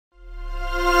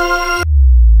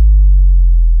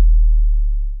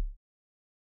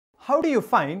How do you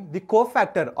find the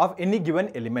cofactor of any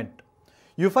given element?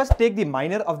 You first take the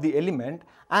minor of the element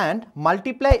and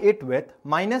multiply it with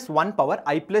minus 1 power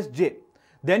I plus j.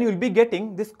 Then you will be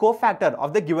getting this cofactor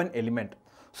of the given element.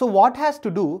 So what has to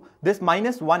do this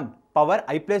minus 1 power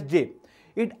I plus j?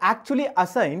 It actually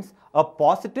assigns a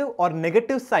positive or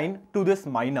negative sign to this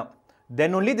minor.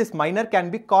 Then only this minor can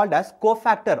be called as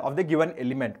cofactor of the given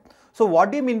element. So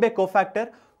what do you mean by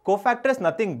cofactor? Cofactor is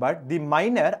nothing but the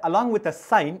minor along with a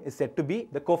sign is said to be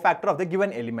the cofactor of the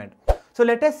given element. So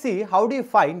let us see how do you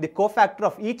find the cofactor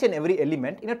of each and every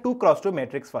element in a 2 cross 2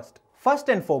 matrix first. First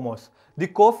and foremost, the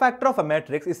cofactor of a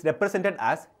matrix is represented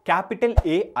as capital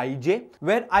Aij,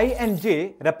 where I and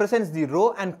j represents the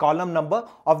row and column number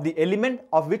of the element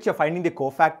of which you are finding the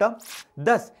cofactor.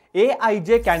 Thus,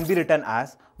 Aij can be written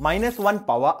as minus 1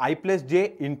 power I plus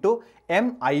j into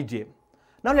Mij.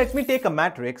 Now let me take a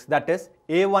matrix that is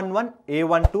A11,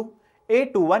 A12,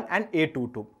 A21 and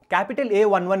A22. Capital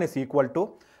A11 is equal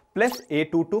to plus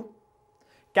A22.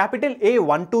 Capital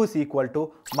A12 is equal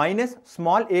to minus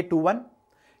small a21,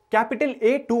 capital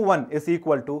A21 is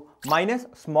equal to minus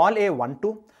small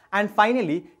a12, and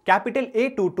finally capital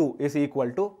A22 is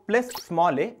equal to plus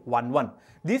small a11.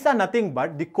 These are nothing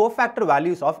but the cofactor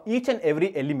values of each and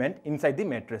every element inside the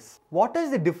matrix. What is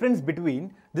the difference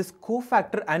between this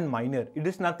cofactor and minor? It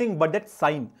is nothing but that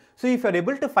sign. So if you are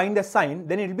able to find the sign,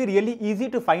 then it will be really easy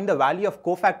to find the value of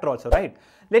cofactor also, right?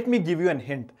 Let me give you a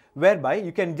hint, whereby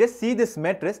you can just see this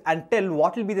matrix and tell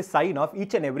what will be the sign of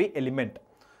each and every element.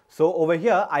 So over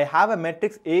here I have a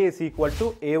matrix A is equal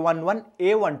to A11,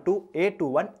 A12,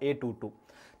 A21, A22.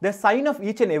 The sign of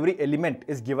each and every element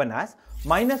is given as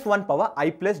minus 1 power I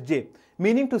plus j,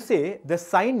 meaning to say the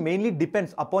sign mainly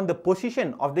depends upon the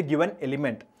position of the given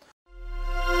element.